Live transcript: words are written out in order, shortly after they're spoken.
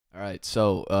right,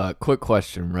 so quick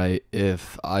question, right?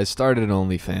 If I started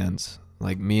OnlyFans,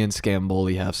 like me and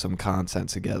Scamboli have some content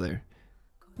together,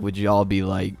 would y'all be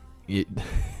like,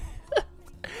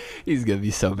 he's gonna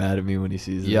be so mad at me when he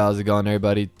sees it. Yeah, how's it going,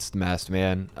 everybody? It's the Masked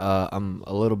Man. I'm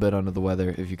a little bit under the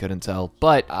weather, if you couldn't tell,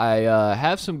 but I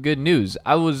have some good news.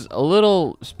 I was a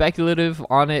little speculative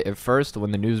on it at first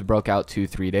when the news broke out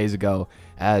 2-3 days ago,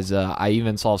 as I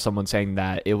even saw someone saying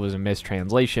that it was a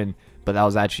mistranslation, but that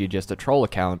was actually just a troll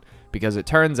account, because it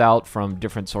turns out from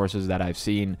different sources that I've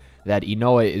seen that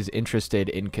Inoue is interested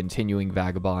in continuing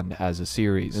Vagabond as a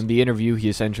series. In the interview, he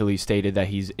essentially stated that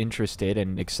he's interested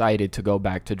and excited to go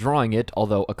back to drawing it,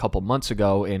 although a couple months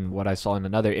ago, in what I saw in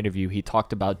another interview, he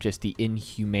talked about just the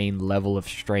inhumane level of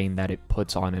strain that it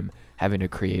puts on him having to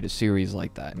create a series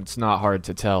like that. It's not hard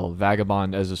to tell.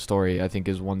 Vagabond as a story, I think,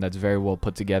 is one that's very well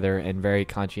put together and very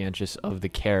conscientious of the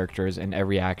characters and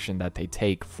every action that they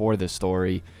take for the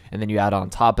story. And then you add on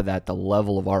top of that the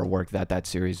level of artwork that that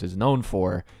series is known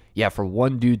for. Yeah, for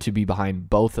one dude to be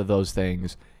behind both of those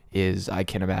things is, I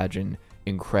can imagine,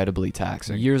 incredibly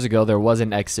taxing. Years ago, there was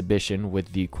an exhibition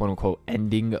with the quote-unquote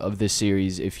ending of the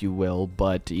series, if you will,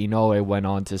 but Inoue went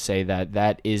on to say that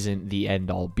that isn't the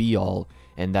end-all be-all,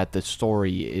 and that the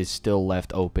story is still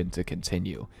left open to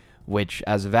continue, which,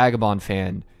 as a Vagabond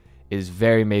fan, is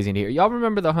very amazing to hear. Y'all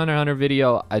remember the Hunter x Hunter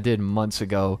video I did months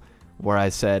ago where I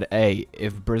said, hey,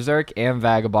 if Berserk and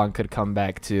Vagabond could come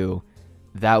back too,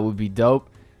 that would be dope?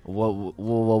 Well,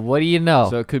 what do you know?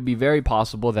 So it could be very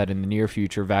possible that in the near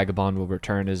future, Vagabond will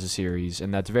return as a series,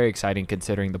 and that's very exciting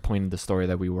considering the point of the story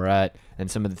that we were at and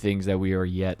some of the things that we are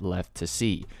yet left to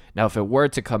see. Now, if it were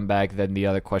to come back, then the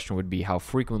other question would be how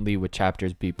frequently would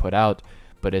chapters be put out?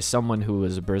 But as someone who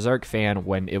was a Berserk fan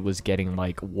when it was getting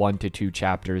like 1 to 2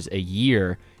 chapters a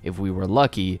year, if we were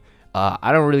lucky,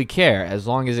 I don't really care. As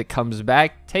long as it comes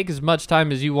back, take as much time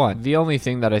as you want. The only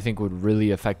thing that I think would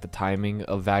really affect the timing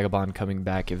of Vagabond coming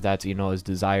back, if that's Inoue's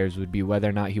desires, would be whether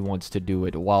or not he wants to do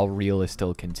it while Real is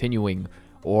still continuing,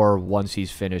 or once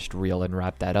he's finished Real and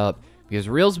wrap that up. Because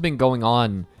Real's been going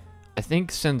on, I think,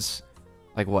 since,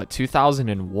 like, what,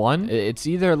 2001? It's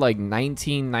either, like,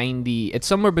 1990... It's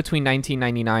somewhere between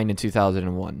 1999 and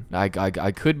 2001.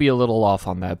 I could be a little off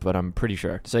on that, but I'm pretty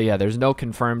sure. So, yeah, there's no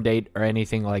confirmed date or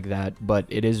anything like that, but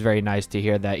it is very nice to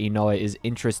hear that Inoue is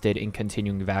interested in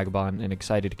continuing Vagabond and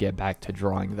excited to get back to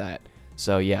drawing that.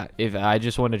 So, yeah, if I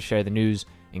just wanted to share the news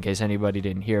in case anybody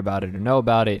didn't hear about it or know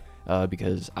about it,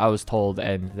 because I was told,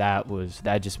 and that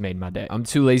just made my day. I'm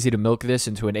too lazy to milk this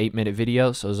into an 8-minute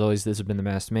video, so as always, this has been the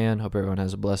Masked Man. Hope everyone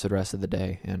has a blessed rest of the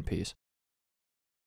day, and peace.